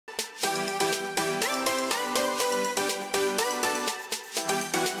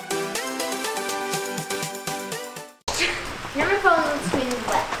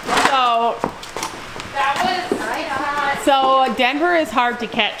Denver is hard to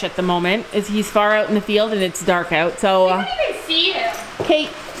catch at the moment, as he's far out in the field and it's dark out. So I didn't even see him.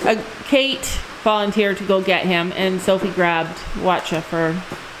 Kate volunteered to go get him, and Sophie grabbed Watcha for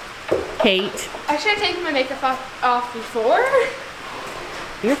Kate. I should have taken my makeup off before.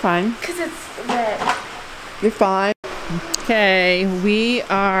 You're fine. Because it's red. You're fine. Okay, we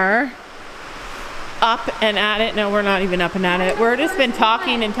are up and at it. No, we're not even up and at it. We're just been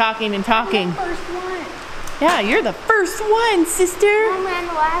talking and talking and talking. I'm the first one. Yeah, you're the first one, sister. I'm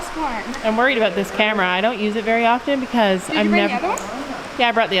the last one. I'm worried about this camera. I don't use it very often because Did you bring the other one? Yeah,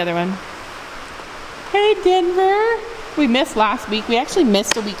 I brought the other one. Hey, Denver. We missed last week. We actually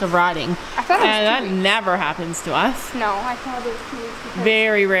missed a week of riding. I thought it was and that 2 weeks. never happens to us. No, I thought it was 2 weeks. Because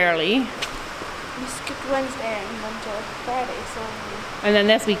Very rarely. we skipped Wednesday and went to Friday, so. And then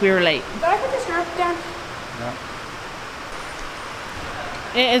this week we were late. Did I put this rope down?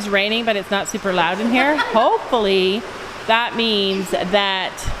 It is raining, but it's not super loud in here. Hopefully, that means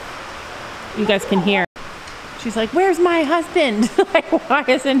that you guys can hear. She's like, where's my husband? Like, why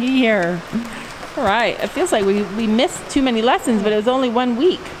isn't he here? All right, it feels like we missed too many lessons, but it was only 1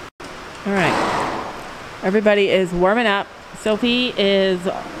 week. All right, everybody is warming up. Sophie is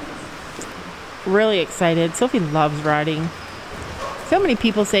really excited. Sophie loves riding. So many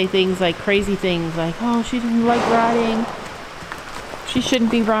people say things like crazy things like, oh, she didn't like riding. She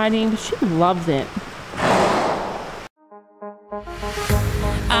shouldn't be riding, but she loves it.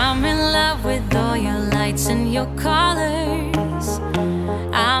 I'm in love with all your lights and your colors.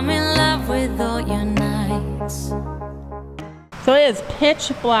 I'm in love with all your nights. So it is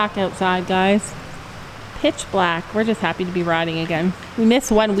pitch black outside, guys. Pitch black. We're just happy to be riding again. We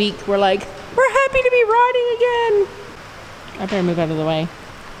missed 1 week. We're like, we're happy to be riding again. I better move out of the way.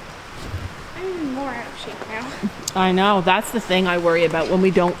 I'm even more out of shape now. I know. That's the thing I worry about when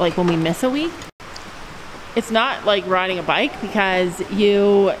we don't, like when we miss a week. It's not like riding a bike because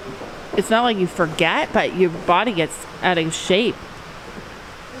it's not like you forget, but your body gets out of shape.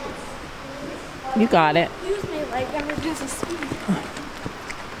 You got it. Use me like emergency speed.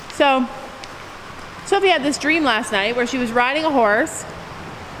 So, Sophie had this dream last night where she was riding a horse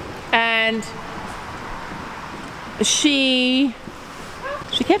and she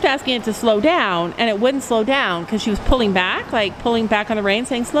kept asking it to slow down, and it wouldn't slow down because she was pulling back on the reins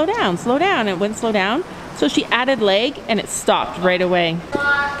saying, slow down, and it wouldn't slow down. So she added leg and it stopped right away.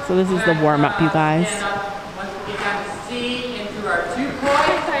 So this is the warm up, you guys.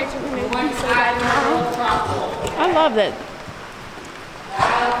 I love that.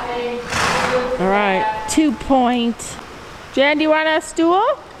 All right, 2 point. Jan, do you want a stool?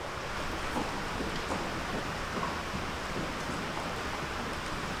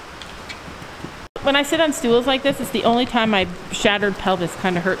 When I sit on stools like this, it's the only time my shattered pelvis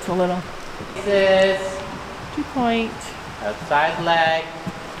kind of hurts a little. This is 2 point. Outside leg.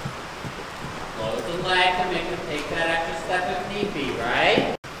 Close the leg to make it take that extra step if need be,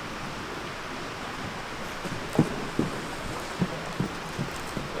 right?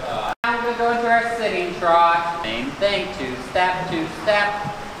 Good. Now we're going to go into our sitting trot. Same thing, 2 step, 2 step.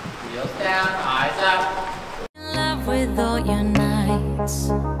 Heels down, eyes up. In love with all your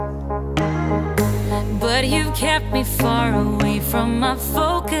nights. But you've kept me far away from my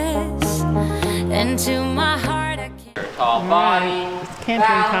focus. And to my heart I can't. Tall body. It's camping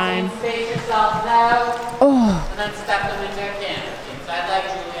time. Space yourself out. Oh. And then step them into a canvas. Inside leg,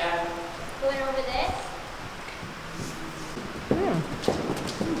 Julia. Going over this? Yeah.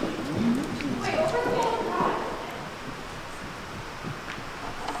 Wait, over the boulder knot.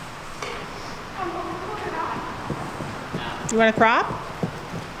 Over the boulder knot. You want to crop?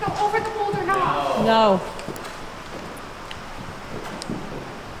 No, over the boulder knot. No.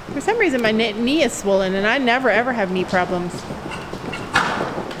 For some reason, my knee is swollen, and I never ever have knee problems.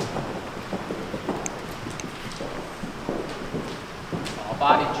 All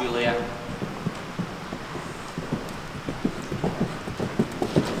body, Julia.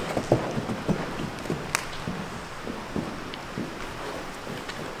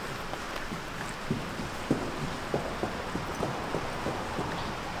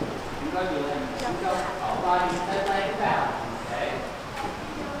 All body, head, leg, balance. Okay.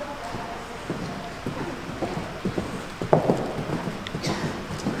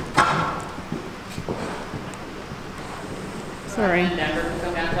 Sorry. And never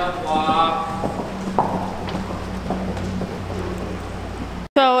come down to walk.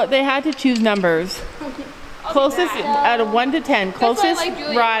 So they had to choose numbers. Closest out of 1 to 10, closest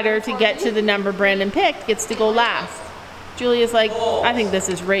rider to get to the number Brandon picked gets to go last. Julia's like, I think this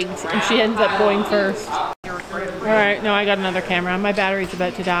is rigged, and she ends up going first. All right, no, I got another camera. My battery's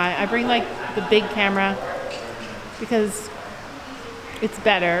about to die. I bring like the big camera because it's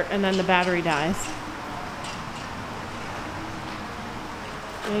better, and then the battery dies.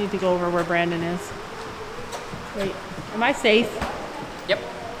 I need to go over where Brandon is. Wait, am I safe? Yep.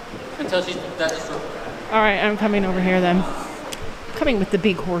 Until she does this. All right, I'm coming over here then. Coming with the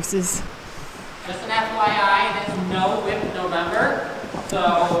big horses. Just an FYI, it is no whip November,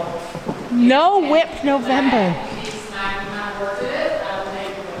 so... No whip November. If you smack the amount of work it is, I will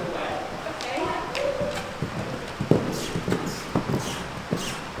take it away. Okay?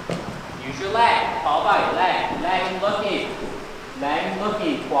 Use your leg. Fall by your leg. Leg and looking. Leg and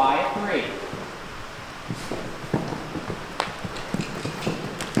looking. Quiet 3.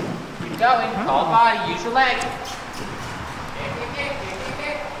 Keep going. Call body. Use your leg.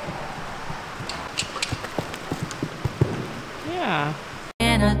 Yeah.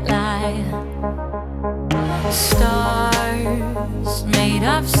 Cannot lie. Stars made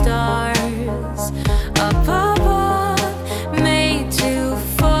of stars up above, made to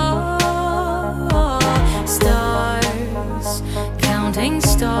fall. Stars, counting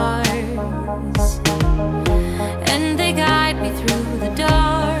stars, and they guide me through the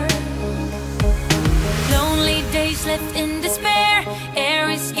dark. Lonely days left in despair. Air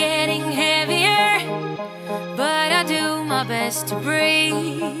is getting heavier, but I do my best to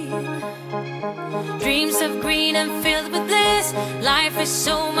breathe. Dreams of green and filled with bliss. Life is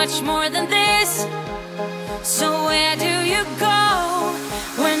so much more than this. So where do you go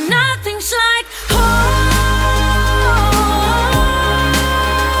when nothing's like home?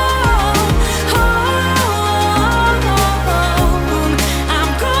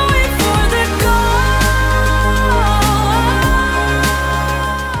 I'm going for the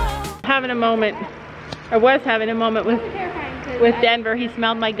gold. Having a moment. I was having a moment with Denver. He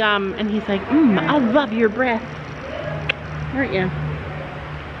smelled my gum and he's like, I love your breath. Aren't you?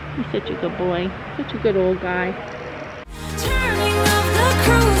 He's such a good boy. Such a good old guy. Turning off the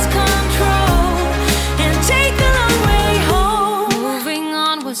cruise control and take the long way home. Moving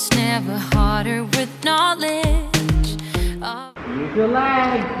on was never harder with knowledge of. Use your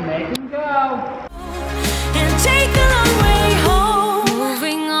legs. Make them go. And take the long way home.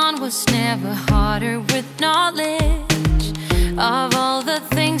 Moving on was never harder with knowledge of all the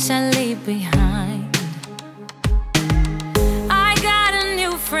things I leave behind. I got a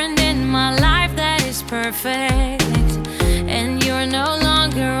new friend in my life that is perfect, and you're no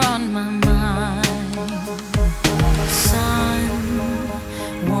longer on my mind. Sun,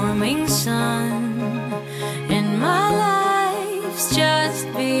 warming sun, and my life's just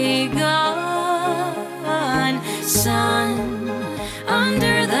begun. Sun,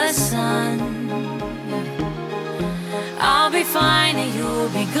 under the sun, I'll be fine and you'll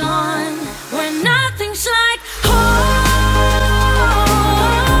be gone when nothing's like home.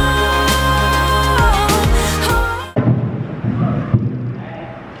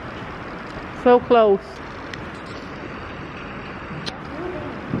 So close.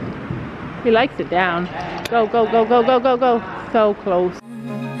 He likes it down. Go, go, go, go, go, go, go. So close.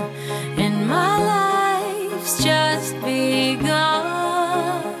 And my life's just begun.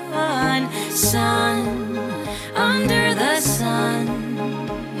 Sun, under the sun,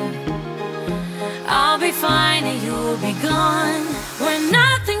 I'll be fine and you'll be gone when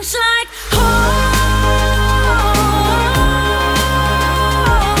nothing's like home.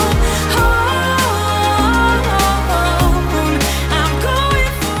 I'm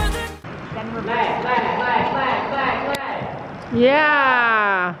going for the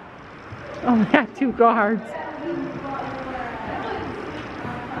Yeah. Oh, we got 2 guards.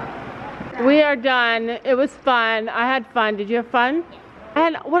 We are done. It was fun. I had fun. Did you have fun?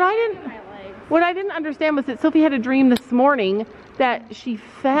 And what I didn't understand was that Sophie had a dream this morning that she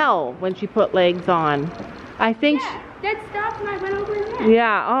fell when she put legs on. I think. Yeah, Dad stopped and I went over his head.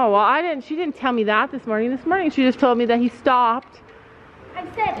 Yeah. Oh well, she didn't tell me that this morning. This morning she just told me that he stopped. I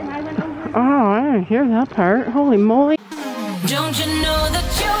said, and I went over his head. Oh, I didn't hear that part. Holy moly. Don't you know that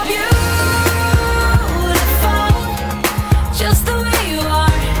you're beautiful?